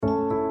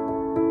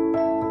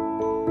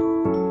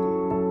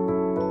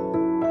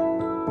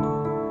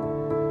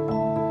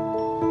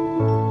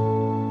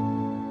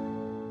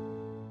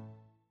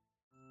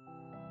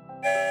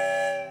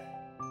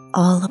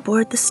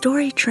aboard the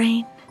story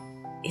train.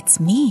 It's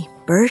me,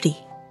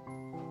 Birdie.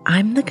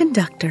 I'm the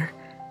conductor,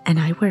 and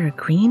I wear a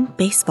green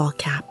baseball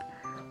cap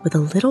with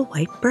a little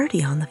white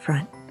birdie on the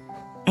front,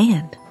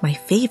 and my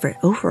favorite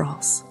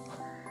overalls.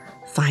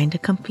 Find a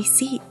comfy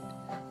seat.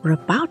 We're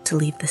about to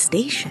leave the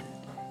station,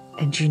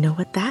 and you know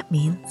what that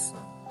means.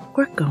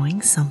 We're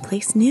going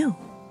someplace new.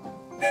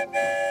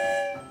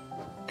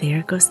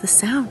 There goes the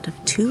sound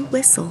of 2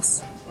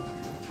 whistles.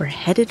 We're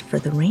headed for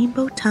the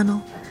rainbow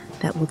tunnel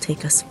that will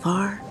take us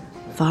far,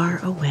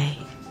 far away.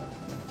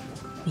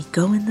 We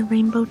go in the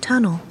rainbow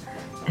tunnel,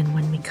 and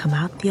when we come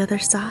out the other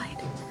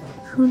side,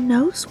 who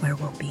knows where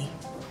we'll be?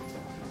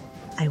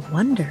 I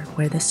wonder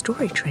where the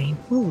story train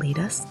will lead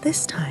us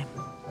this time.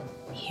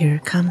 Here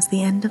comes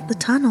the end of the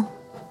tunnel.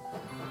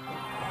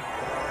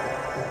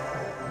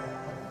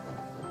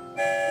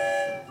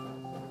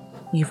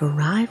 We've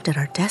arrived at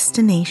our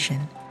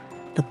destination,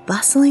 the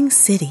bustling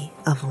city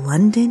of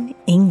London,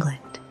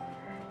 England.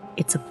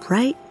 It's a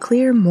bright,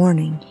 clear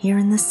morning here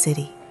in the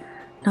city,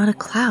 not a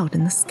cloud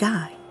in the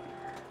sky.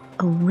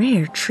 A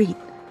rare treat,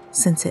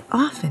 since it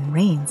often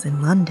rains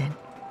in London.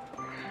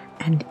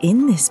 And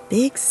in this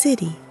big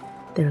city,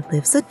 there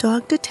lives a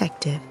dog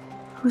detective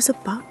who's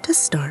about to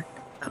start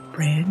a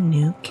brand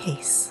new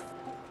case.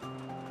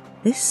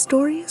 This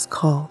story is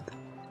called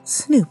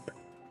Snoop,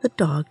 the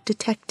Dog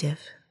Detective.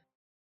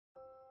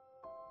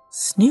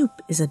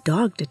 Snoop is a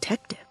dog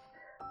detective,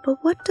 but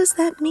what does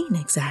that mean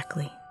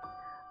exactly?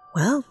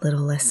 Well,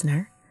 little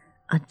listener,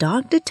 a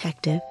dog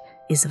detective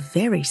is a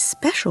very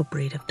special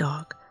breed of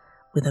dog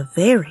with a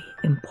very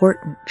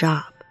important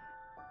job.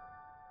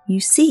 You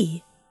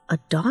see, a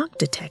dog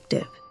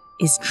detective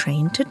is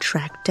trained to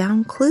track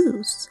down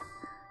clues.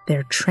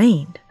 They're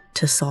trained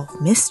to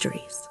solve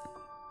mysteries.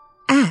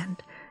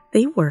 And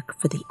they work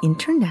for the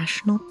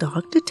International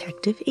Dog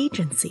Detective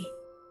Agency.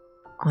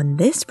 On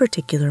this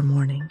particular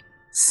morning,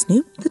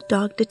 Snoop the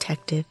Dog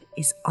Detective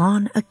is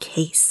on a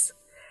case.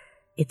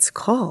 It's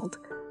called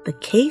The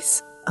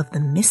Case of the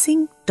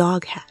Missing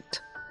Dog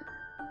Hat.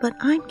 But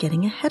I'm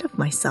getting ahead of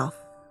myself.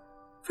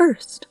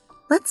 First,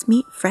 let's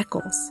meet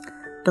Freckles,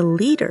 the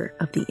leader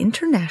of the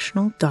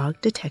International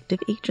Dog Detective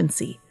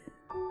Agency,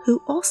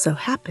 who also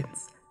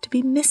happens to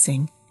be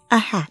missing a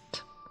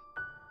hat.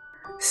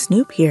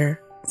 Snoop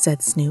here,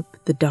 said Snoop,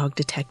 the dog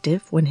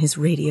detective, when his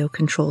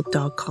radio-controlled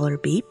dog collar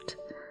beeped.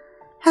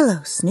 Hello,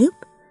 Snoop.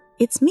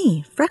 It's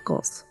me,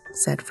 Freckles,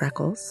 said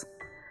Freckles.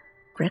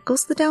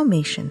 Freckles the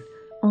Dalmatian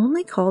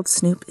only called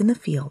Snoop in the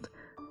field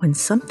when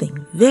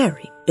something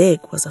very big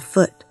was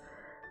afoot,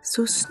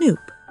 so Snoop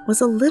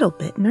was a little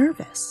bit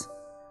nervous.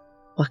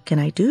 What can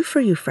I do for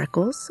you,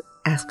 Freckles?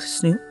 Asked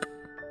Snoop.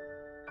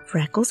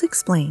 Freckles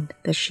explained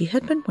that she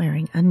had been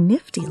wearing a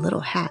nifty little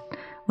hat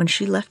when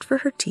she left for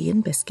her tea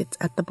and biscuits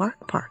at the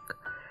Bark Park,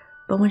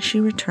 but when she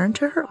returned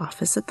to her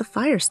office at the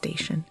fire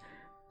station,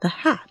 the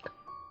hat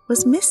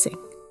was missing.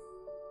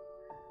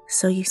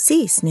 So you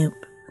see, Snoop,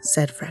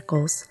 said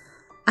Freckles,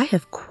 I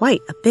have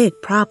quite a big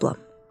problem.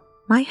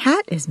 My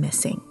hat is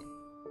missing.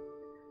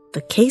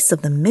 The case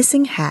of the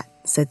missing hat,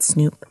 said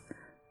Snoop.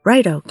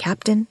 Righto,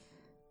 Captain.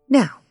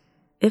 Now,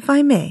 if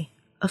I may,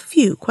 a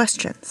few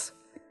questions.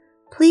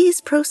 Please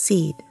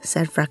proceed,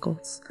 said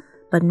Freckles,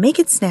 but make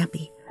it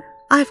snappy.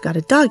 I've got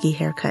a doggy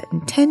haircut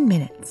in 10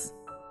 minutes.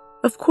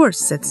 Of course,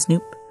 said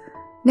Snoop.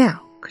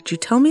 Now, could you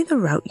tell me the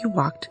route you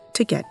walked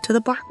to get to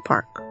the Bark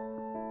Park?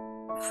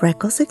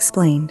 Freckles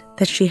explained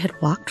that she had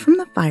walked from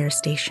the fire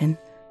station,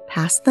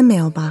 past the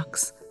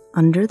mailbox,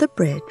 under the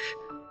bridge,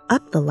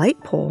 up the light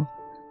pole,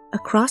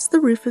 across the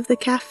roof of the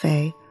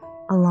cafe,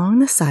 along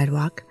the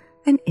sidewalk,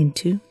 and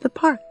into the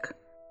park.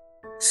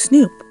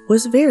 Snoop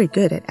was very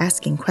good at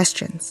asking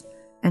questions,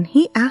 and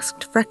he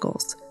asked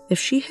Freckles if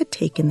she had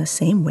taken the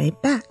same way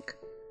back.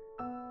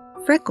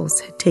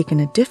 Freckles had taken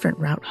a different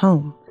route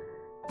home,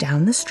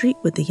 down the street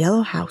with the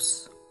yellow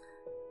house.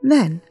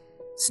 Then,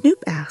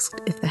 Snoop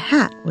asked if the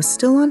hat was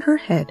still on her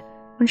head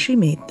when she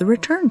made the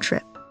return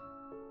trip.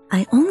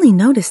 I only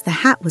noticed the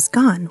hat was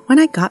gone when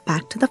I got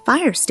back to the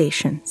fire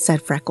station,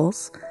 said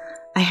Freckles.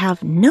 I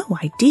have no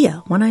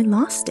idea when I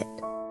lost it.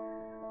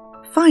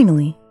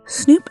 Finally,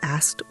 Snoop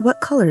asked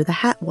what color the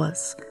hat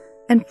was,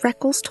 and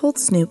Freckles told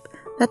Snoop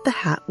that the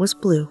hat was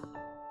blue.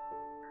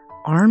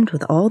 Armed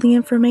with all the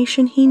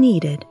information he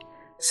needed,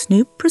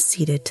 Snoop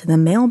proceeded to the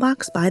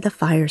mailbox by the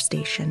fire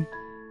station.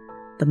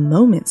 The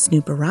moment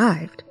Snoop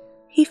arrived,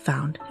 he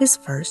found his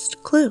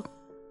first clue.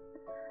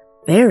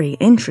 Very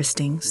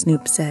interesting,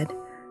 Snoop said,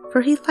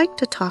 for he liked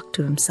to talk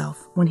to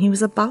himself when he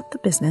was about the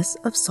business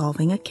of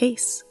solving a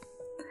case.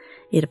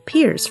 It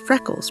appears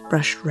Freckles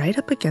brushed right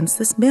up against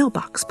this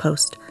mailbox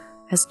post,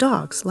 as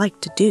dogs like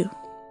to do.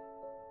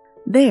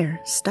 There,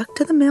 stuck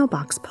to the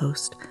mailbox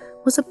post,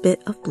 was a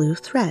bit of blue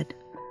thread.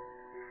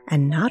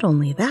 And not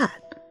only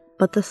that,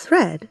 but the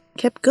thread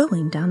kept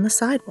going down the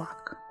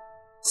sidewalk.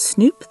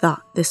 Snoop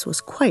thought this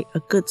was quite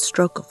a good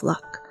stroke of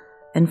luck,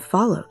 and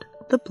followed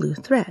the blue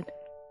thread.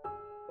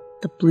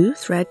 The blue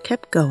thread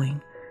kept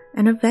going,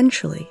 and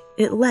eventually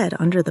it led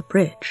under the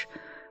bridge,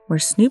 where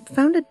Snoop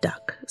found a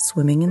duck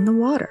swimming in the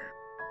water.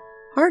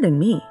 Pardon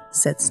me,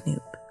 said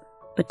Snoop,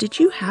 but did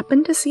you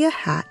happen to see a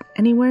hat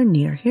anywhere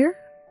near here?"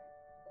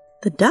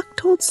 The duck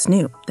told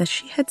Snoop that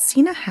she had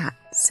seen a hat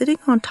sitting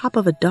on top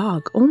of a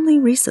dog only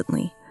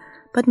recently,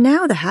 but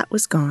now the hat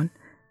was gone,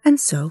 and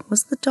so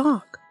was the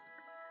dog.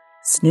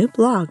 Snoop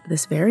logged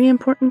this very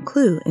important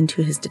clue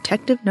into his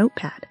detective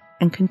notepad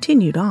and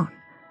continued on.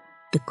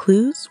 The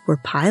clues were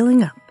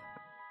piling up.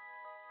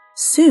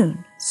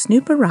 Soon,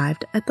 Snoop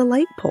arrived at the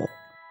light pole.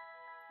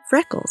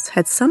 Freckles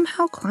had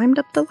somehow climbed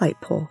up the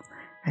light pole,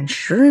 and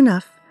sure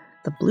enough,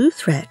 the blue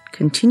thread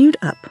continued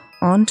up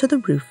onto the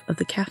roof of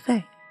the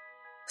cafe.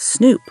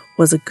 Snoop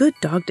was a good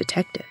dog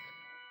detective,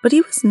 but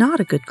he was not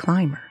a good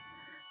climber,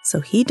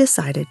 so he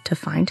decided to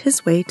find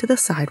his way to the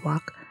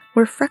sidewalk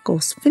where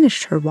Freckles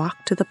finished her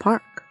walk to the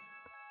park.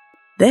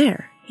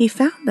 There, he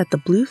found that the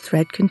blue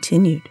thread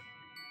continued.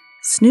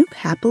 Snoop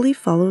happily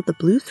followed the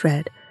blue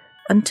thread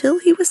until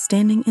he was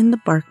standing in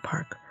the bark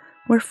park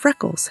where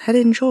Freckles had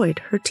enjoyed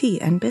her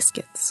tea and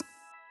biscuits.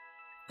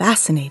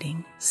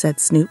 "Fascinating," said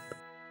Snoop.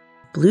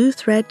 Blue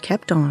thread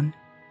kept on,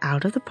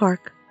 out of the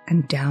park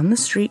and down the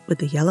street with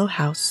the yellow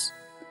house.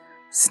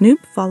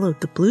 Snoop followed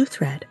the blue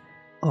thread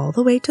all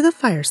the way to the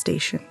fire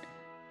station,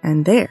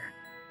 and there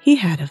he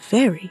had a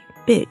very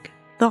big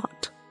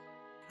thought.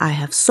 "I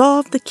have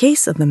solved the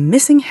case of the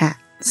missing hat,"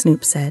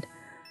 Snoop said.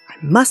 "I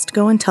must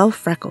go and tell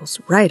Freckles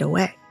right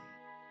away."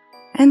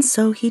 And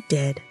so he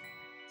did.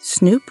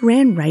 Snoop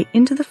ran right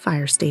into the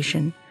fire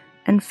station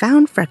and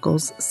found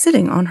Freckles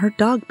sitting on her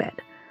dog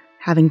bed,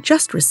 having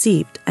just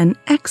received an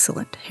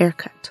excellent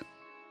haircut.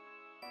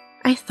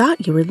 "I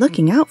thought you were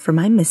looking out for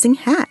my missing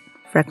hat,"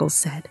 Freckles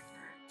said.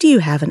 "Do you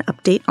have an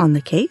update on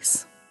the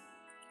case?"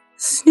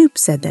 Snoop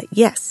said that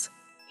yes,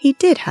 he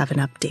did have an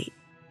update.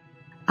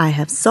 "I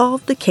have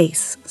solved the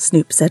case,"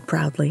 Snoop said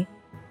proudly.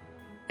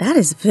 "That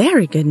is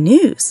very good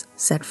news,"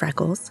 said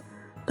Freckles.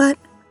 "But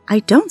I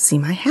don't see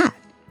my hat.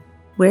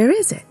 Where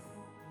is it?"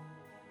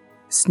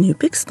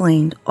 Snoop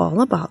explained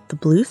all about the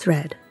blue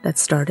thread that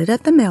started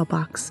at the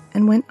mailbox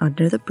and went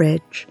under the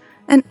bridge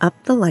and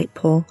up the light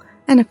pole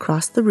and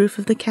across the roof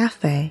of the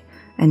cafe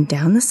and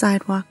down the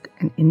sidewalk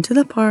and into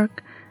the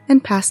park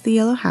and past the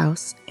yellow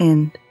house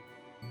and—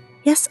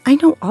 "Yes, I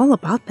know all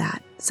about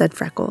that," said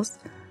Freckles.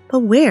 "But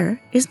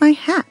where is my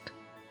hat?"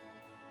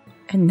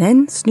 And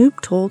then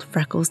Snoop told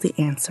Freckles the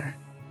answer.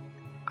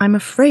 "I'm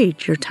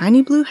afraid your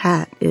tiny blue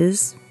hat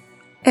is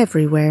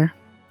everywhere."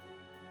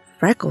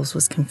 Freckles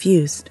was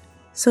confused,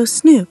 so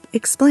Snoop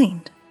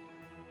explained.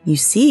 "You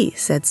see,"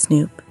 said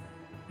Snoop,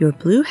 "your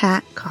blue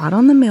hat caught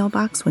on the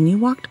mailbox when you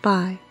walked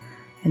by,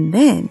 and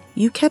then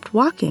you kept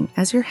walking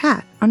as your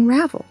hat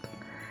unraveled.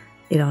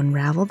 It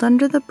unraveled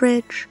under the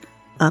bridge,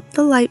 up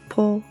the light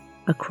pole,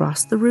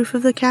 across the roof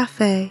of the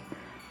cafe,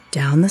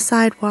 down the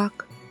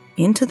sidewalk,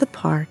 into the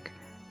park,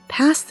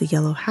 past the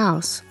yellow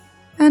house,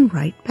 and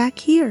right back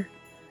here.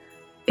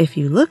 If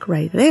you look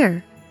right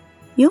there,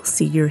 you'll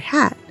see your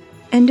hat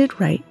ended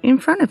right in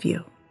front of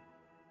you."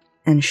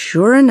 And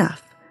sure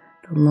enough,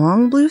 the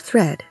long blue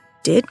thread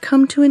did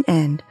come to an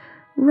end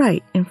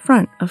right in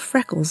front of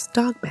Freckles'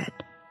 dog bed.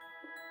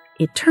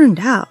 It turned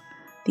out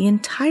the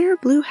entire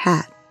blue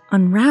hat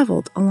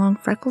unraveled along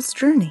Freckles'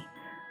 journey,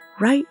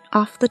 right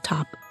off the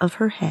top of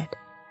her head.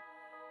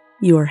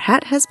 "Your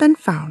hat has been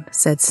found,"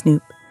 said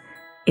Snoop.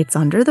 "It's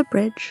under the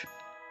bridge,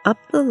 up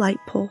the light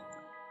pole,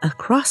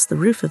 across the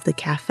roof of the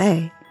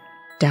cafe,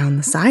 down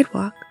the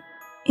sidewalk,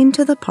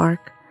 into the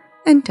park,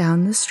 and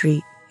down the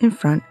street in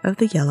front of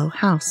the yellow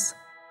house."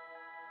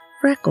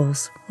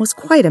 Freckles was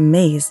quite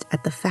amazed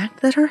at the fact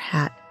that her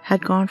hat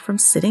had gone from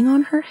sitting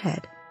on her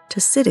head to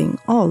sitting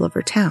all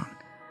over town,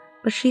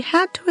 but she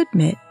had to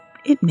admit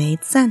it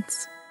made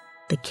sense.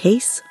 The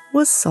case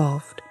was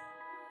solved.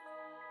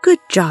 "Good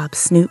job,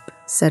 Snoop,"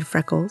 said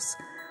Freckles.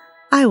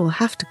 "I will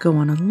have to go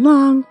on a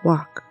long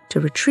walk to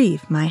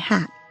retrieve my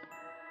hat."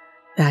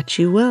 "That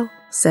you will,"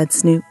 said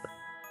Snoop.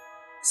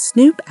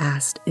 Snoop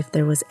asked if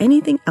there was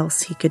anything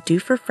else he could do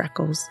for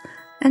Freckles,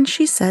 and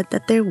she said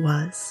that there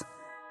was.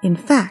 In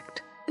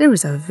fact, there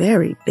was a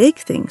very big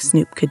thing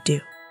Snoop could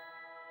do.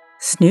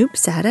 Snoop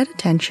sat at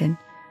attention,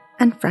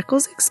 and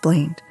Freckles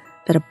explained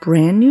that a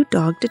brand new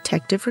dog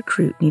detective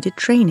recruit needed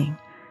training,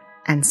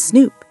 and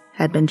Snoop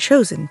had been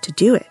chosen to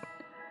do it.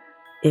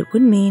 It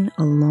would mean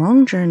a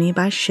long journey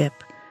by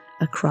ship,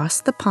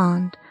 across the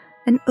pond,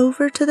 and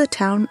over to the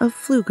town of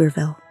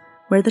Pflugerville,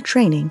 where the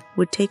training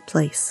would take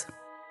place.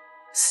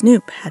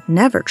 Snoop had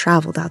never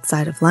traveled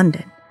outside of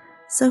London,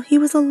 so he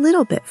was a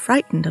little bit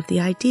frightened of the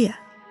idea.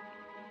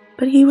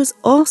 But he was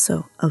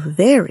also a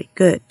very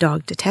good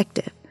dog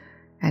detective,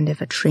 and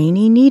if a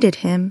trainee needed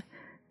him,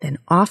 then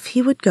off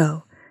he would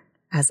go,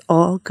 as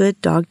all good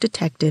dog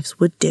detectives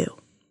would do.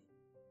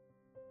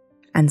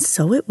 And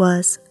so it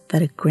was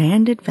that a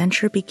grand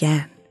adventure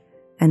began,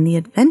 and the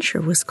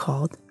adventure was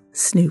called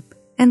Snoop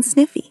and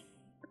Sniffy.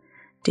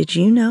 Did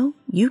you know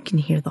you can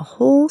hear the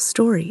whole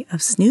story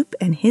of Snoop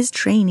and his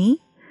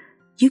trainee?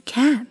 You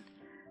can.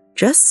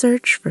 Just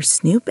search for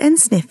Snoop and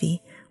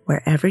Sniffy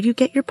wherever you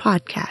get your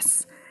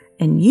podcasts,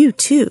 and you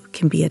too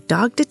can be a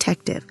dog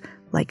detective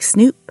like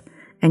Snoop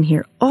and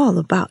hear all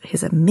about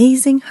his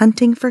amazing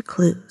hunting for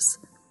clues.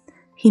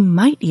 He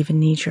might even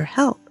need your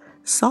help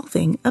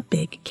solving a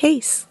big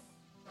case.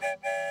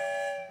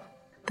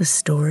 The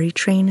story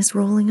train is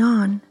rolling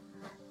on,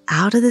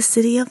 out of the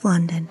city of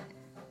London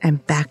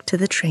and back to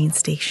the train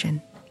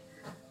station.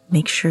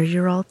 Make sure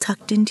you're all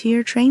tucked into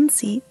your train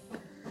seat.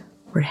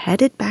 We're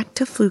headed back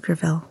to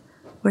Pflugerville,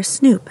 where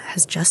Snoop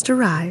has just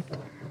arrived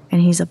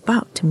and he's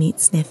about to meet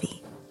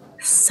Sniffy.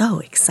 So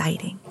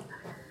exciting.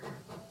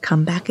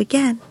 Come back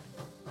again.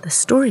 The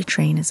story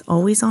train is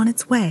always on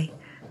its way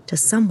to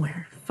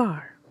somewhere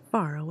far,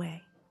 far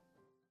away.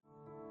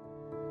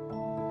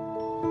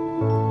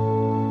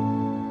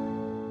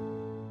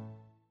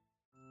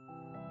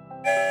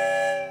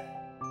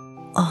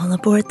 All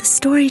aboard the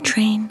story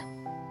train.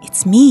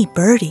 It's me,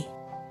 Birdie.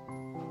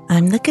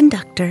 I'm the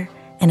conductor,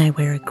 and I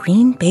wear a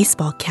green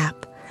baseball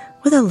cap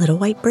with a little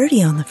white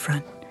birdie on the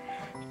front,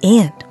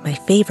 and my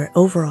favorite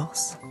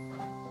overalls.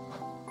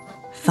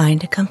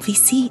 Find a comfy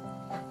seat.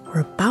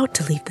 We're about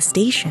to leave the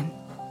station,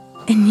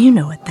 and you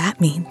know what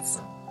that means.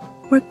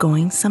 We're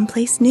going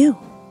someplace new.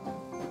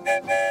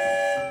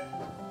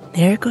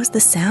 There goes the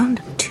sound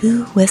of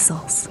 2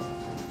 whistles.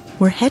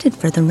 We're headed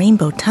for the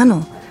Rainbow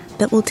Tunnel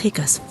that will take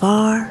us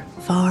far,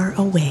 far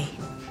away.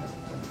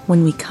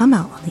 When we come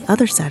out on the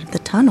other side of the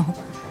tunnel,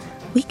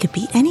 we could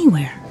be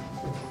anywhere.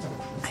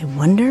 I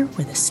wonder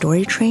where the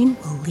story train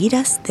will lead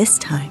us this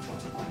time.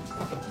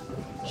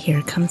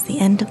 Here comes the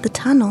end of the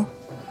tunnel.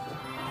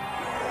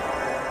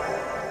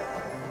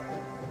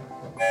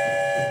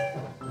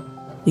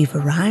 We've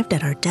arrived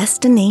at our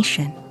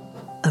destination,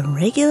 a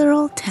regular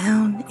old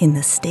town in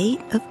the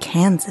state of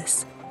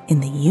Kansas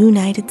in the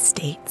United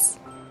States.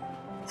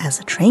 As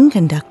a train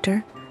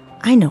conductor,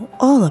 I know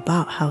all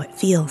about how it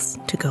feels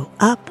to go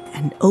up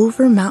and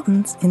over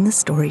mountains in the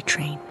story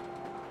train.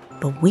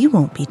 But we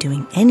won't be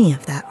doing any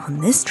of that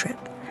on this trip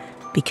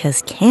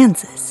because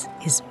Kansas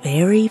is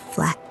very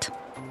flat.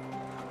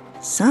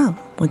 Some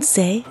would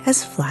say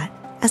as flat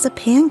as a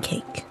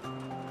pancake.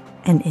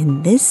 And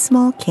in this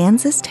small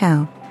Kansas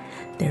town,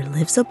 there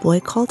lives a boy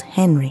called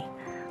Henry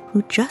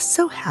who just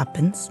so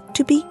happens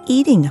to be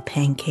eating a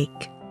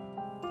pancake.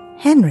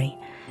 Henry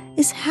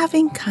is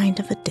having kind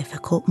of a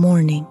difficult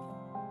morning.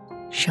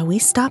 Shall we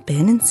stop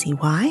in and see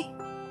why?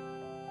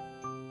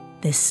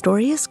 This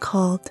story is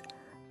called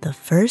The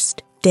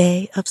First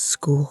Day of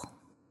School.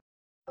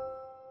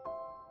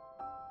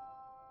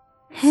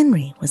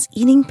 Henry was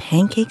eating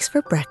pancakes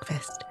for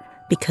breakfast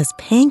because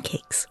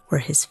pancakes were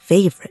his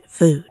favorite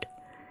food.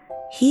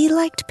 He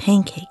liked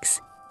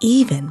pancakes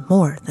even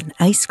more than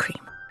ice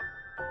cream.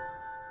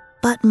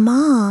 But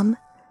Mom,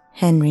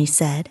 Henry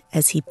said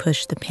as he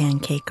pushed the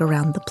pancake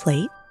around the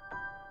plate,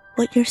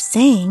 what you're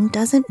saying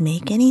doesn't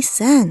make any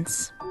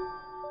sense.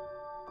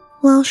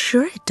 Well,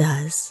 sure it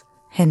does,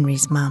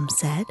 Henry's mom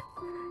said.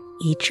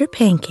 Eat your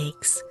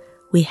pancakes.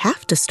 We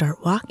have to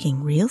start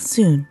walking real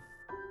soon.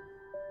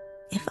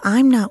 If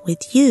I'm not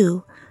with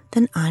you,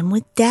 then I'm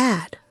with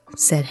Dad,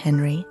 said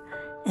Henry.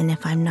 And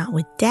if I'm not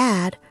with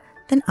Dad,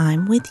 then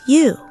I'm with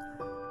you.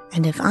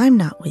 And if I'm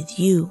not with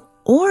you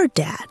or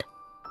Dad,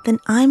 then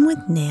I'm with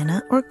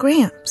Nana or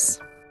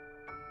Gramps.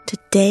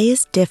 Today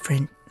is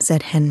different,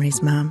 said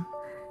Henry's mom.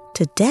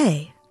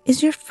 Today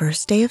is your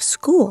first day of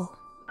school.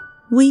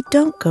 We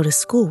don't go to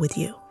school with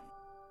you.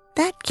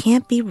 That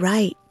can't be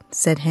right,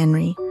 said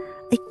Henry.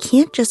 I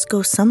can't just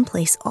go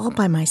someplace all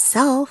by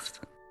myself.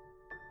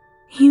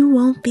 You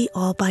won't be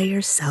all by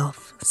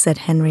yourself, said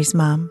Henry's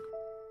mom.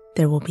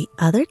 There will be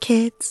other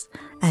kids,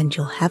 and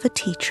you'll have a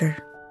teacher.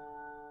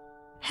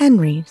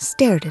 Henry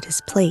stared at his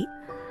plate,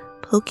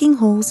 poking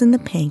holes in the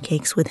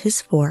pancakes with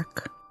his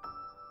fork.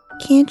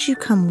 Can't you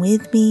come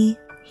with me?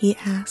 He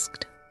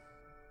asked.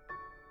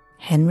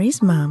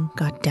 Henry's mom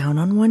got down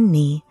on one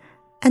knee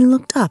and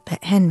looked up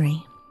at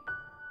Henry.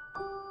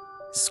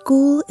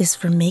 School is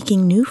for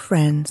making new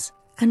friends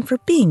and for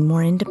being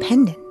more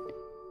independent.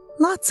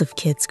 Lots of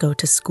kids go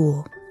to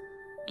school.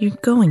 You're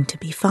going to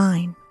be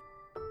fine.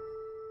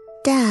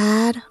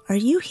 Dad, are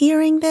you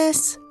hearing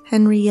this?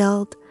 Henry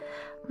yelled.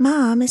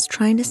 Mom is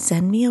trying to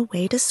send me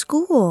away to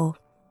school.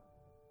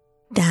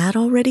 Dad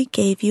already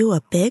gave you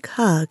a big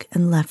hug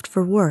and left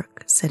for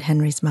work, said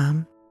Henry's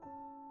mom.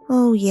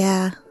 Oh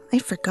yeah, I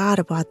forgot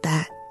about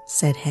that,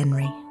 said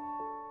Henry.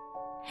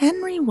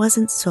 Henry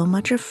wasn't so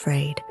much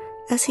afraid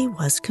as he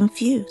was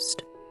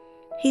confused.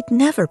 He'd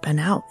never been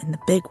out in the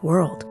big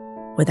world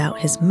without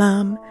his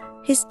mom,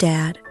 his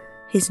dad,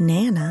 his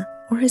Nana,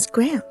 or his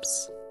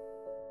Gramps.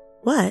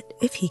 What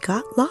if he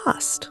got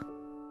lost?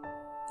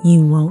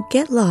 You won't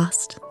get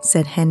lost,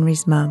 said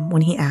Henry's mom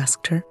when he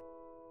asked her.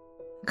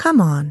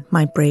 Come on,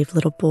 my brave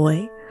little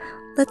boy.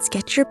 Let's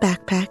get your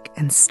backpack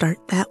and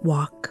start that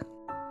walk.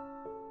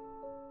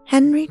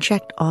 Henry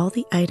checked all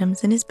the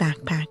items in his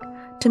backpack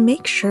to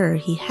make sure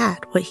he had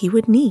what he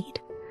would need.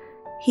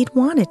 He'd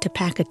wanted to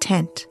pack a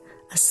tent,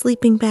 a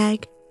sleeping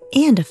bag,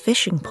 and a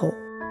fishing pole.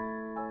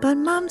 But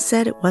Mom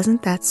said it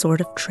wasn't that sort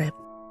of trip.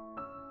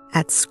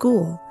 At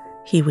school,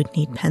 he would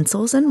need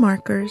pencils and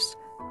markers,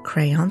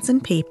 crayons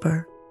and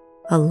paper,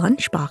 a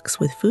lunchbox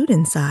with food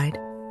inside,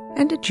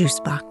 and a juice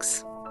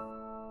box.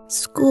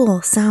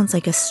 School sounds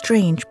like a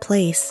strange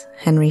place,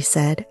 Henry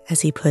said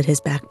as he put his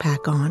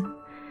backpack on.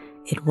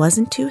 It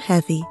wasn't too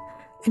heavy,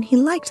 and he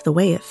liked the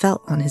way it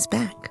felt on his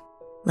back,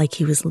 like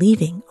he was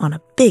leaving on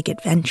a big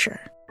adventure.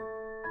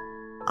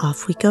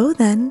 Off we go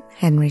then,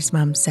 Henry's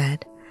mom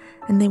said,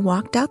 and they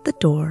walked out the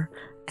door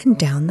and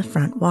down the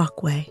front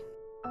walkway.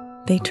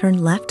 They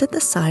turned left at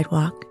the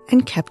sidewalk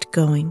and kept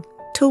going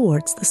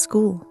towards the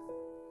school.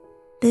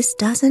 "This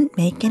doesn't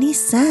make any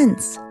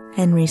sense,"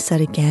 Henry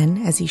said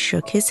again as he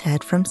shook his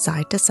head from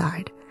side to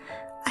side.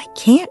 "I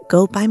can't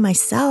go by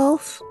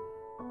myself."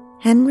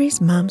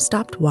 Henry's mom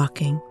stopped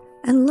walking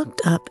and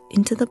looked up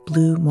into the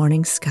blue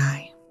morning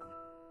sky.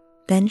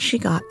 Then she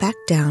got back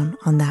down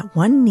on that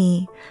one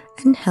knee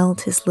and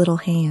held his little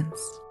hands.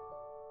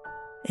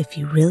 "If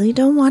you really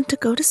don't want to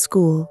go to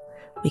school,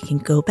 we can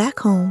go back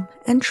home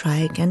and try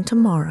again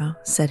tomorrow,"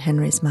 said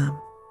Henry's mom.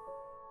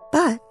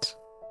 "But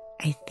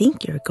I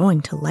think you're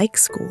going to like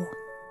school."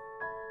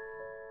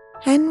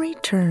 Henry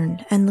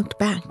turned and looked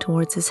back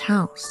towards his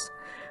house,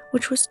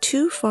 which was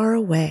too far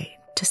away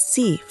to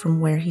see from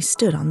where he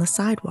stood on the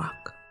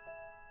sidewalk.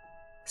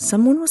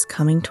 Someone was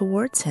coming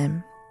towards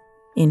him.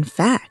 In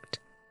fact,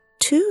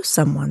 two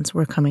someones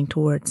were coming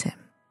towards him.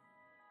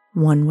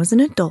 One was an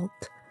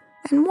adult,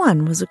 and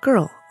one was a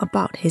girl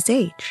about his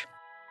age.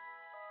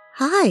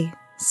 "Hi,"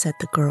 said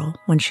the girl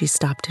when she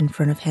stopped in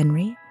front of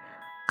Henry.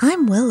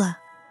 "I'm Willa.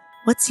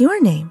 What's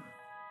your name?"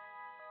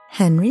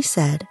 Henry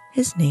said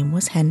his name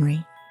was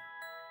Henry.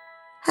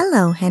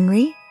 "Hello,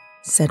 Henry,"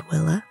 said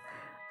Willa.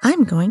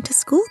 "I'm going to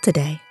school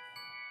today."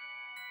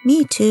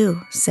 "Me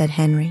too," said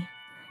Henry.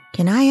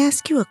 "Can I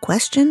ask you a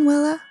question,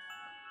 Willa?"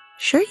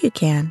 "Sure you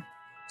can,"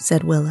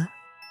 said Willa.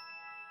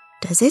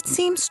 "Does it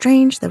seem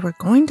strange that we're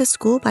going to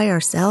school by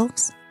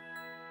ourselves?"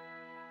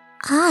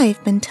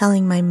 "I've been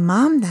telling my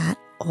mom that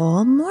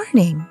all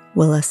morning,"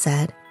 Willa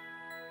said,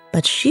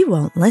 "but she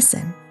won't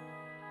listen."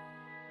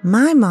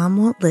 "My mom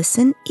won't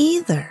listen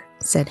either,"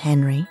 said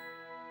Henry.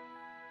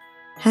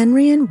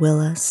 Henry and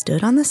Willa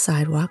stood on the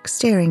sidewalk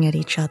staring at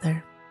each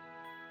other.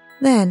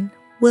 Then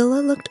Willa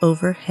looked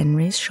over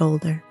Henry's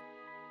shoulder.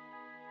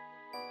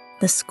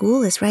 "The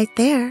school is right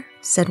there,"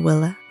 said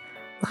Willa.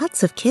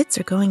 "Lots of kids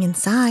are going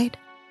inside."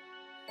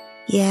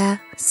 "Yeah,"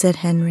 said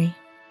Henry.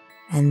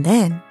 And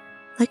then,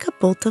 like a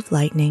bolt of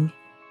lightning,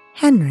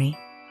 Henry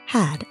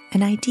had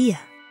an idea.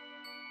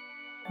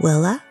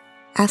 "Willa?"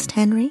 asked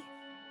Henry.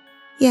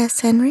 "Yes,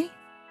 Henry."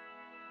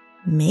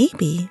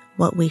 "Maybe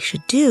what we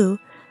should do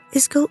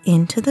is go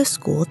into the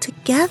school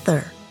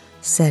together,"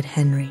 said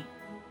Henry.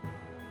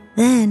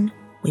 "Then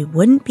we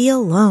wouldn't be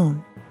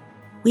alone.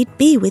 We'd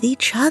be with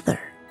each other."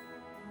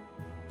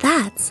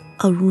 "That's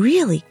a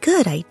really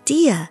good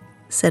idea,"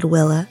 said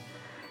Willa.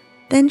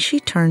 Then she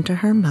turned to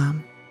her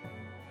mom.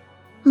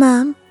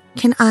 "Mom,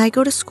 can I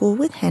go to school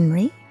with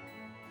Henry?"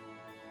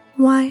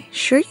 "Why,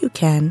 sure you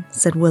can,"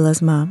 said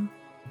Willa's mom.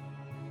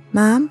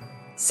 "Mom,"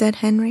 said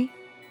Henry.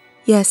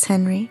 "Yes,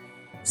 Henry,"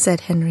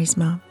 said Henry's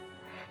mom.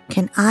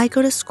 "Can I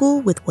go to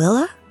school with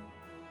Willa?"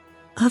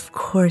 "Of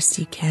course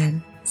you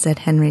can," said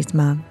Henry's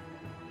mom.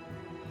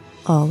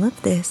 All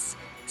of this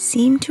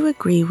seemed to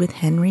agree with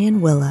Henry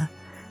and Willa,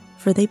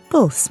 for they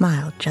both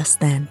smiled just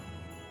then.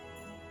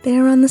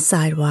 There on the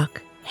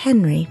sidewalk,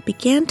 Henry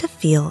began to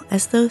feel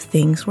as though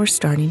things were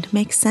starting to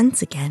make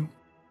sense again.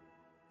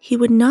 He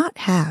would not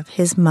have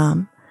his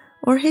mom,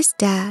 or his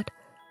dad,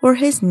 or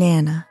his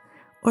Nana,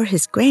 or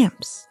his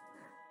Gramps,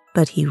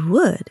 but he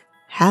would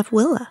have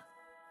Willa.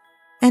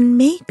 And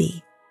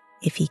maybe,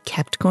 if he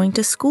kept going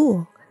to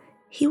school,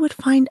 he would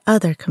find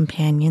other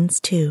companions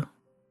too.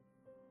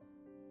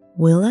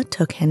 Willa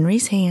took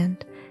Henry's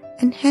hand,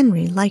 and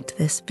Henry liked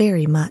this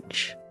very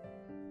much.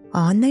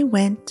 On they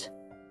went,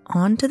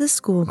 on to the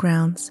school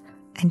grounds,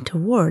 and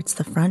towards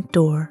the front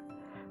door,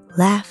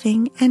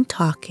 laughing and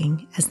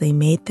talking as they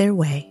made their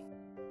way.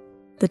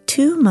 The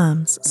two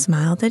mums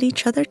smiled at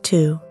each other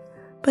too,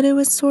 but it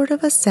was sort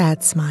of a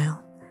sad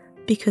smile,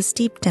 because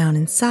deep down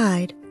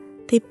inside,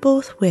 they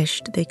both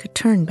wished they could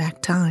turn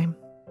back time.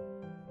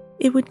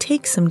 It would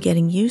take some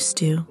getting used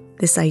to,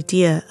 this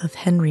idea of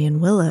Henry and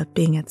Willa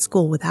being at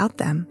school without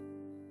them.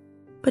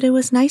 But it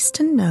was nice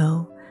to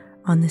know,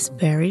 on this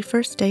very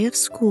first day of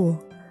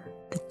school,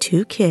 the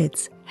two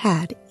kids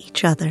had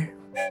each other.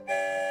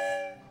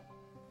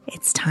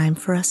 It's time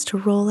for us to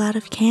roll out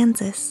of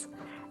Kansas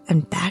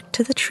and back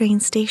to the train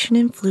station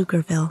in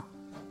Pflugerville.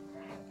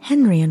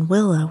 Henry and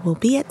Willa will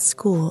be at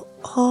school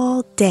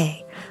all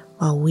day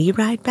while we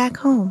ride back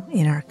home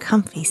in our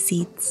comfy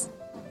seats.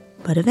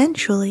 But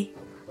eventually,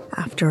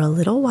 after a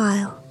little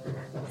while,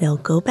 they'll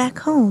go back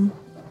home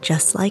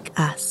just like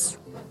us.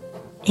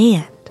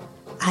 And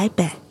I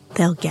bet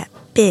they'll get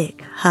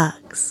big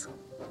hugs.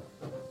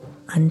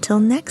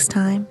 Until next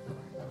time,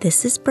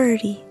 this is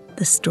Birdie,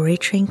 the Story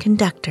Train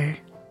conductor,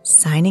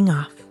 signing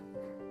off.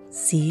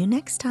 See you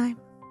next time.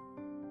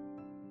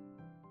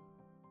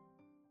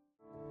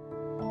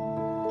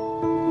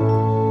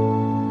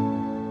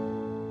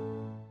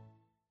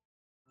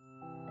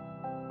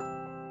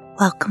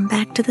 Welcome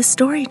back to the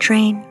Story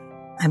Train.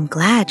 I'm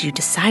glad you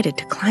decided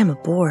to climb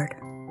aboard.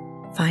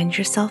 find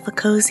yourself a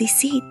cozy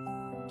seat,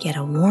 get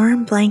a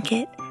warm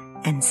blanket,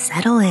 and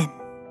settle in,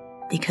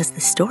 because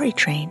the story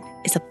train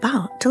is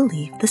about to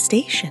leave the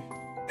station.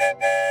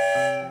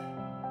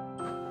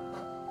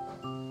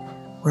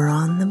 We're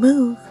on the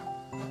move,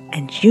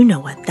 and you know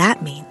what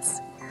that means.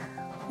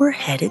 We're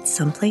headed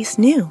someplace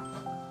new.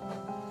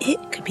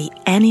 It could be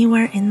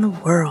anywhere in the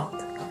world.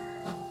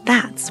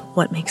 That's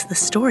what makes the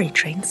story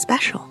train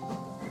special.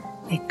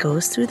 It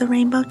goes through the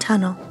rainbow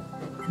tunnel,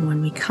 and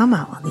when we come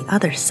out on the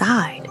other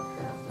side,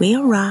 we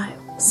arrive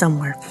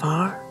somewhere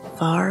far,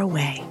 far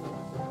away.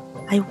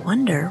 I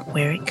wonder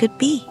where it could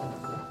be.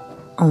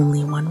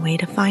 Only one way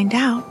to find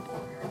out.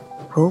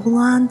 Roll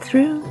on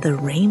through the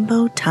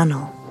rainbow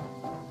tunnel.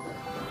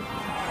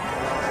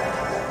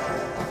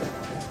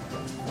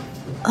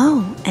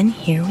 Oh, and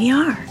here we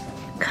are,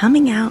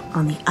 coming out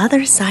on the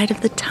other side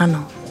of the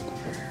tunnel.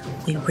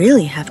 We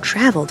really have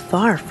traveled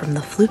far from the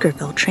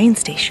Pflugerville train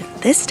station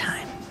this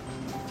time.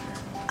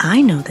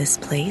 I know this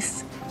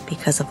place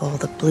because of all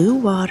the blue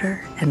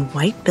water and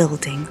white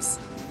buildings.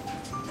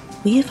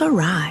 We've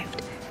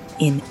arrived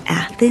in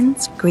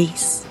Athens,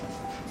 Greece.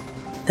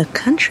 The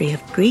country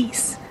of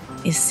Greece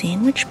is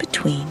sandwiched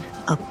between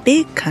a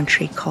big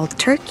country called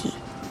Turkey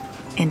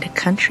and a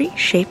country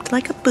shaped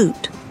like a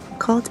boot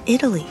called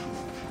Italy.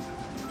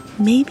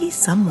 Maybe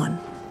someone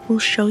will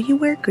show you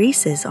where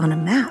Greece is on a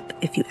map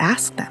if you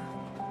ask them.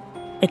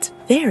 It's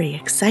very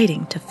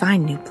exciting to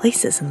find new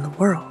places in the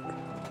world.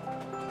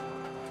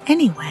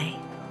 Anyway,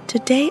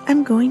 today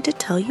I'm going to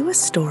tell you a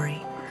story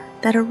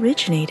that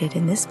originated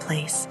in this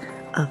place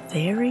a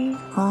very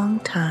long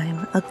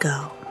time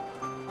ago.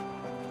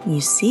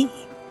 You see,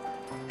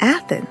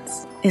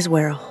 Athens is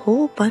where a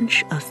whole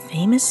bunch of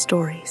famous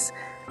stories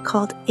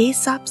called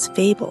Aesop's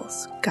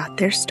Fables got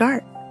their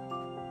start.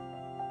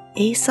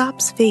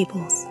 Aesop's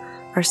Fables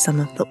are some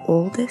of the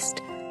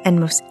oldest and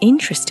most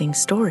interesting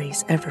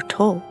stories ever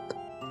told.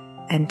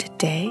 And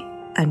today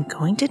I'm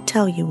going to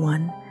tell you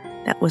one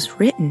that was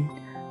written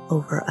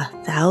over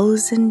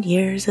 1,000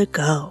 years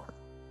ago.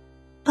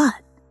 But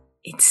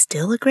it's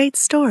still a great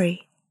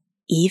story,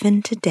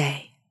 even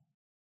today.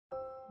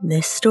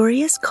 This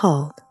story is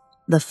called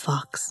The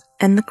Fox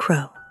and the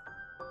Crow.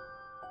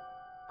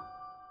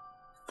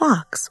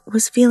 Fox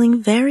was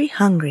feeling very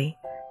hungry,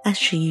 as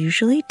she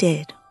usually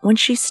did when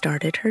she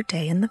started her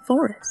day in the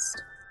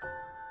forest.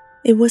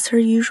 It was her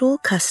usual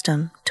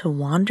custom to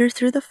wander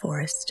through the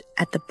forest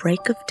at the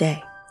break of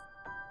day,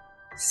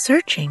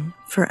 searching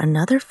for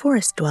another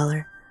forest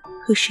dweller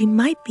who she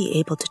might be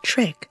able to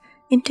trick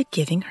into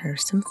giving her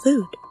some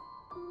food.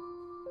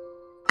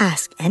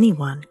 Ask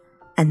anyone,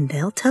 and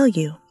they'll tell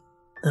you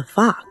the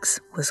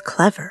fox was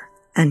clever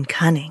and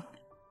cunning.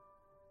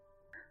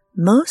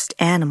 Most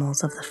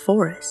animals of the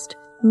forest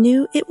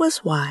knew it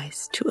was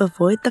wise to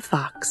avoid the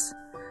fox,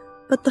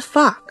 but the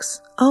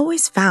fox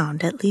always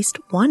found at least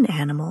one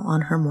animal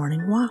on her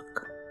morning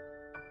walk.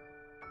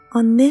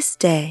 On this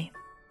day,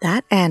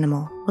 that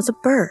animal was a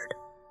bird,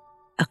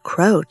 a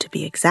crow to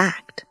be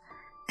exact,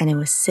 and it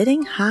was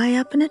sitting high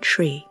up in a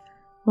tree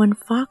when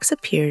Fox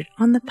appeared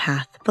on the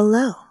path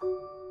below.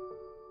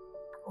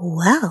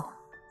 "Well,"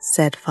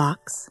 said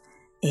Fox,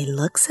 "it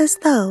looks as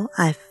though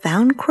I've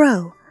found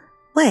Crow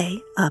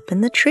way up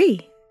in the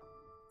tree.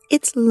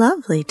 It's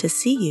lovely to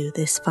see you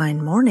this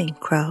fine morning,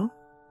 Crow."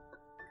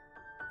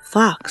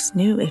 Fox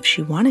knew if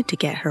she wanted to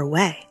get her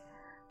way,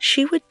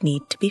 she would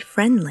need to be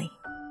friendly.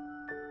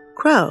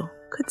 Crow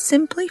could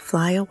simply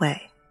fly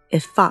away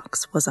if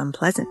Fox was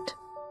unpleasant.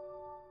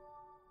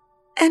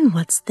 "And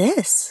what's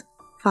this?"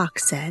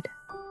 Fox said.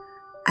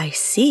 "I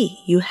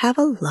see you have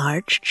a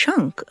large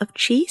chunk of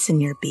cheese in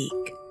your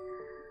beak.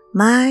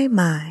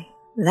 My,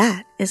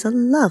 that is a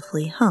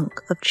lovely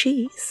hunk of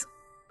cheese."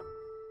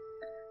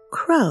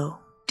 Crow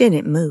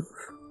didn't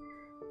move.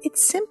 It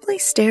simply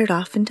stared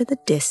off into the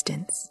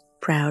distance,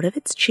 proud of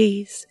its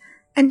cheese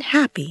and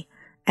happy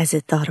as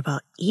it thought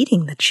about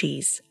eating the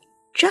cheese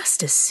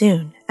just as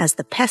soon as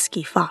the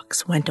pesky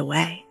fox went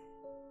away.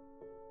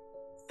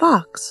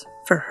 Fox,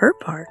 for her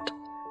part,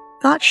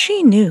 thought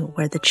she knew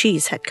where the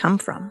cheese had come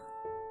from.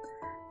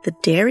 The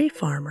dairy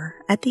farmer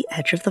at the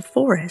edge of the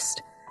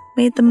forest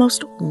made the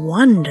most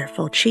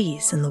wonderful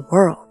cheese in the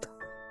world.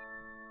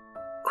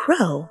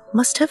 Crow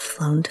must have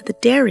flown to the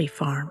dairy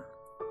farm,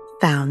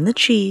 found the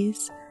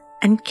cheese,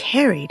 and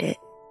carried it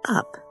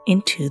up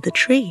into the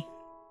tree.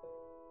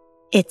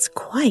 "It's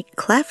quite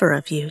clever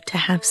of you to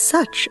have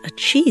such a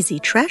cheesy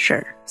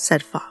treasure,"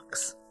 said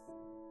Fox.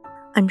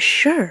 "I'm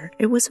sure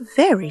it was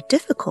very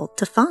difficult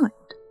to find."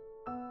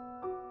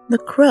 The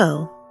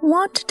crow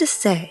wanted to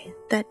say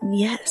that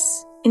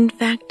yes, in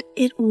fact,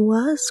 it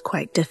was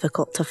quite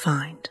difficult to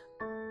find.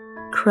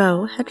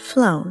 Crow had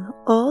flown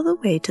all the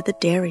way to the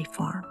dairy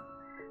farm,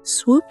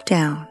 swooped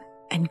down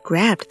and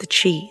grabbed the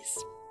cheese,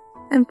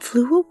 and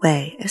flew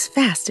away as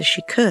fast as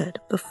she could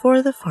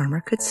before the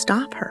farmer could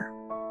stop her.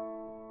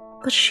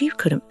 But she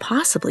couldn't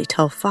possibly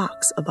tell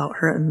Fox about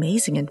her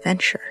amazing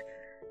adventure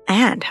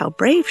and how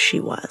brave she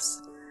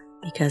was,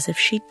 because if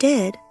she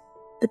did,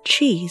 the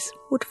cheese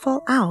would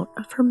fall out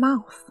of her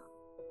mouth.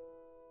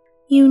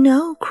 "You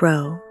know,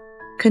 Crow,"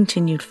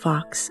 continued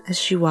Fox as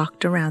she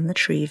walked around the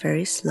tree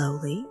very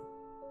slowly,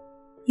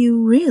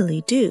 you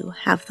really do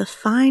have the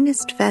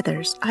finest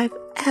feathers I've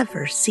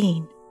ever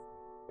seen.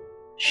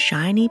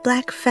 Shiny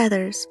black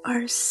feathers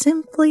are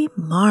simply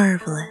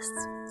marvelous.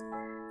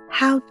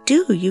 How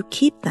do you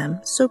keep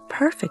them so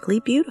perfectly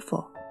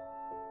beautiful?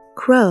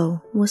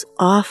 Crow was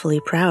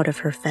awfully proud of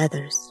her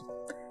feathers.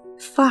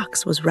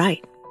 Fox was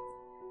right.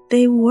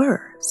 They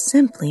were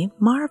simply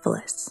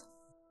marvelous.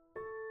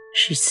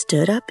 She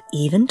stood up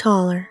even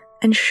taller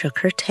and shook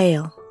her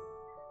tail,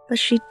 but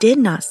she did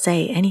not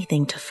say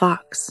anything to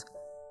Fox,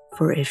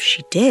 for if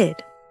she did,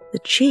 the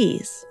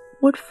cheese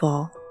would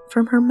fall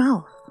from her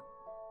mouth.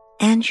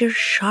 "And your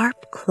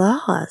sharp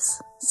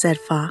claws," said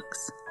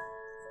Fox.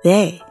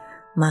 "They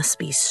must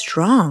be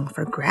strong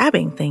for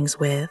grabbing things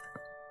with,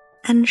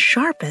 and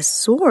sharp as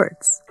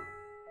swords.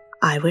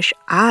 I wish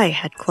I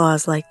had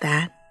claws like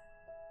that.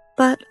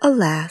 But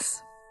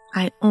alas,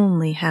 I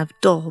only have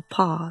dull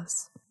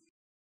paws."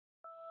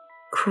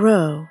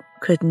 Crow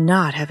could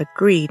not have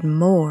agreed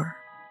more.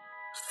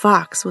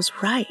 Fox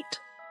was right.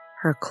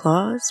 Her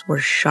claws were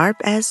sharp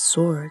as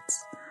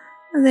swords.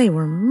 They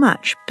were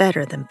much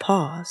better than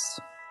paws.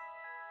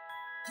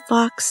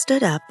 Fox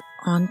stood up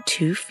on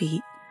 2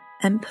 feet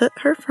and put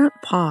her front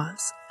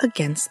paws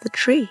against the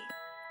tree.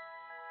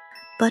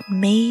 "But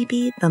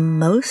maybe the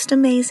most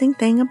amazing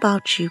thing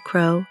about you,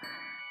 Crow,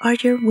 are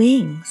your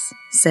wings,"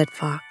 said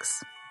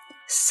Fox.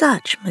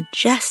 "Such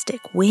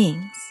majestic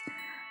wings.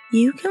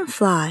 You can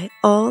fly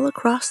all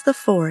across the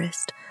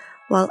forest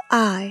while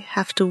I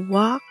have to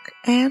walk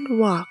and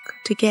walk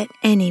to get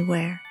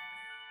anywhere.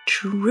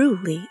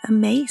 Truly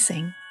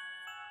amazing."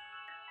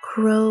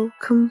 Crow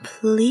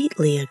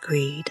completely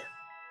agreed.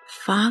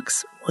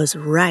 Fox was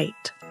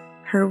right.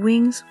 Her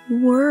wings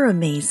were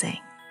amazing.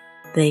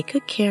 They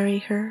could carry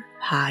her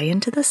high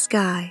into the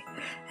sky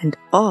and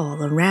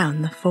all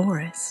around the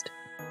forest.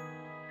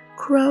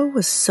 Crow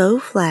was so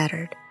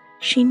flattered,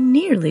 she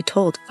nearly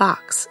told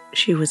Fox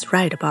she was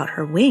right about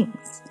her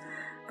wings,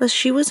 but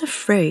she was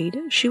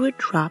afraid she would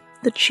drop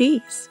the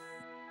cheese.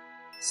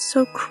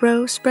 So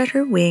Crow spread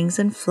her wings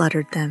and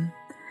fluttered them,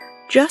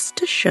 just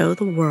to show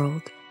the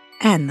world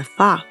and the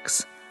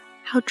fox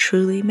how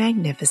truly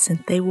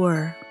magnificent they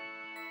were.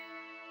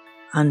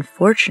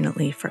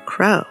 Unfortunately for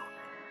Crow,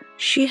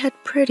 she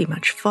had pretty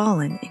much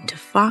fallen into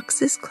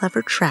Fox's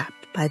clever trap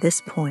by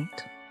this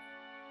point.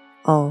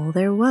 All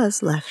there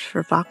was left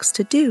for Fox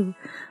to do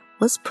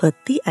was put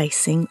the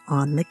icing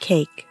on the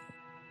cake.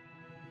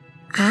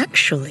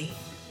 "Actually,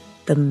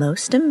 the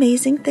most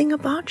amazing thing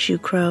about you,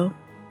 Crow,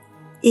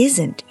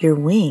 isn't your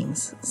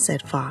wings,"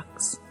 said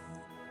Fox.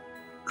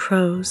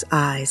 Crow's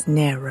eyes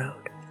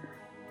narrowed.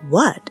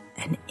 What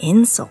an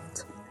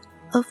insult!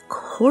 Of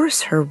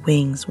course her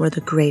wings were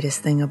the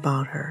greatest thing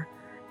about her.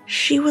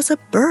 She was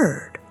a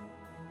bird.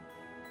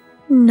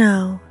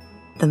 "No,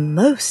 the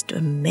most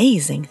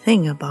amazing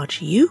thing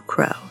about you,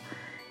 Crow,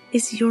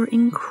 is your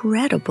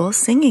incredible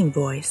singing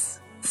voice,"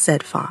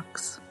 said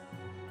Fox.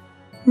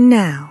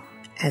 Now,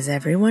 as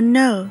everyone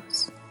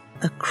knows,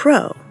 a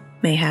crow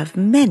may have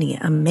many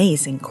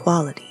amazing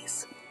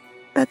qualities,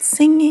 but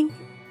singing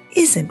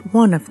isn't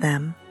one of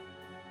them.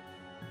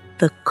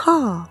 The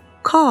caw,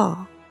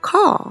 caw,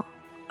 caw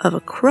of a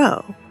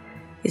crow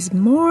is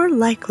more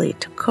likely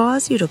to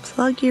cause you to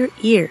plug your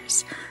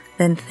ears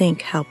than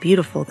think how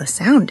beautiful the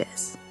sound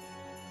is.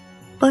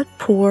 But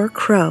poor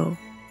Crow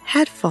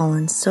had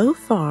fallen so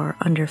far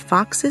under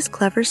Fox's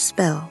clever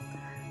spell,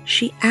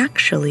 she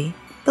actually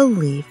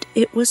believed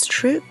it was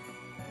true.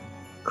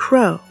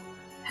 Crow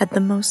had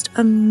the most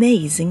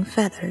amazing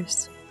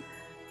feathers.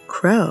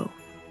 Crow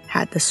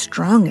had the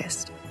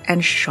strongest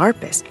and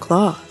sharpest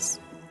claws.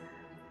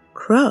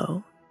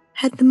 Crow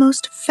had the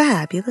most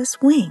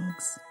fabulous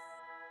wings.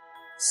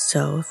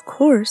 So, of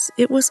course,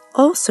 it was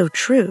also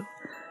true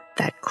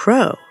that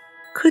Crow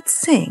could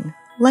sing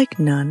like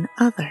none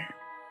other.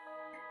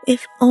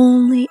 "If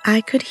only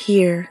I could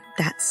hear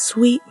that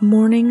sweet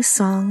morning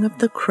song of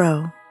the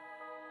crow,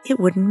 it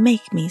would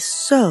make me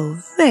so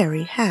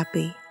very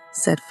happy,"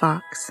 said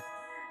Fox.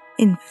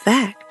 "In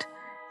fact,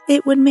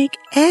 it would make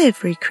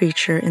every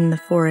creature in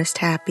the forest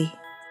happy."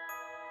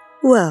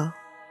 Well,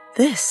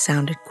 this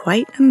sounded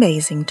quite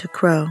amazing to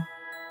Crow.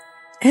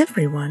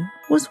 Everyone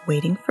was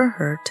waiting for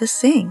her to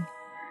sing,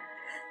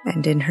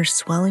 and in her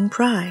swelling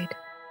pride,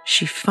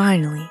 she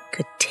finally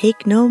could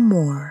take no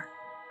more,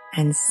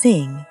 and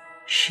sing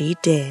she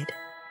did.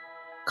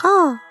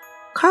 "Caw,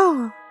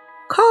 caw,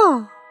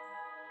 caw."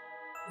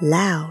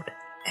 Loud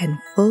and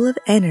full of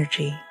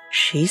energy,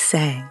 she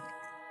sang,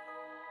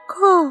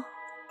 "Caw,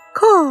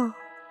 caw,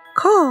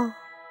 caw."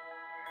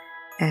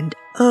 And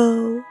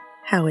oh,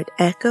 how it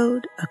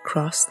echoed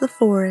across the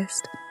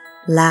forest,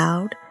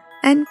 loud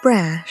and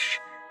brash,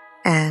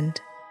 and,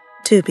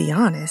 to be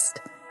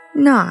honest,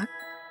 not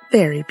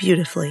very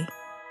beautifully.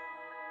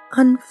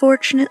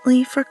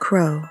 Unfortunately for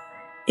Crow,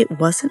 it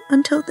wasn't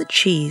until the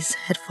cheese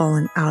had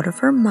fallen out of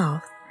her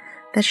mouth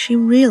that she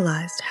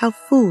realized how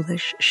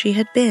foolish she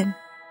had been.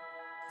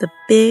 The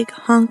big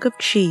hunk of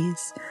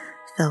cheese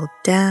fell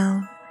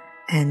down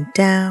and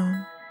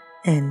down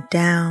and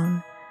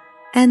down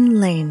and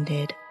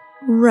landed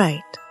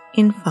right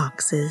in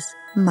Fox's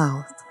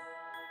mouth.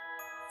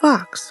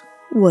 Fox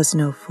was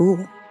no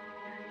fool.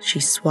 She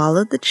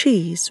swallowed the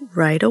cheese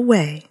right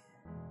away,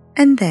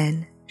 and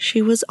then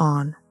she was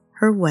on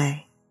her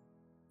way.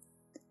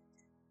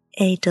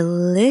 "A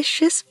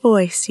delicious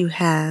voice you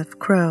have,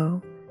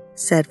 Crow,"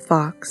 said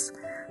Fox,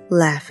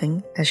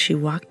 laughing as she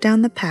walked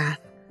down the path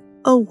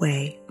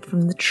away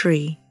from the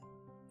tree.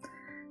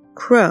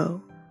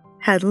 Crow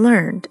had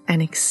learned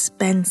an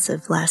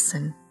expensive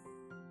lesson,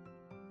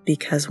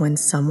 because when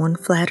someone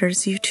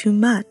flatters you too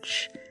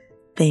much,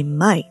 they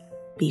might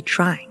be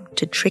trying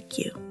to trick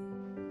you.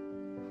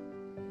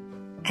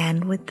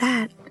 And with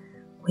that,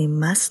 we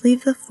must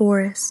leave the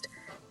forest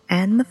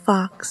and the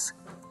fox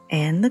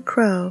and the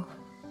crow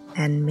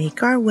and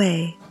make our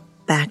way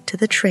back to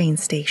the train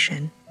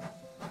station.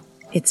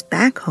 It's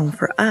back home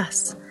for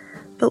us,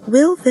 but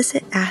we'll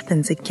visit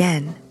Athens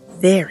again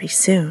very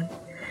soon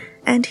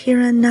and hear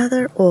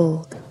another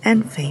old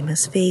and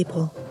famous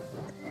fable.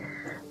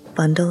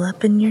 Bundle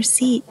up in your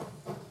seat.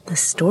 The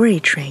story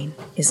train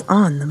is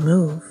on the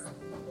move.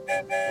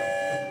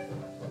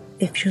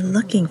 If you're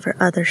looking for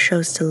other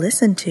shows to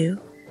listen to,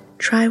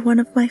 try one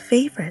of my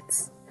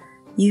favorites.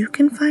 You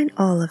can find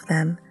all of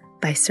them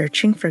by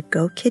searching for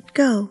Go Kid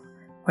Go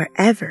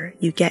wherever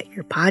you get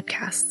your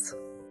podcasts.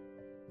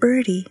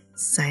 Birdie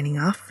signing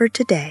off for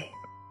today.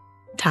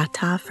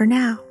 Ta-ta for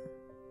now.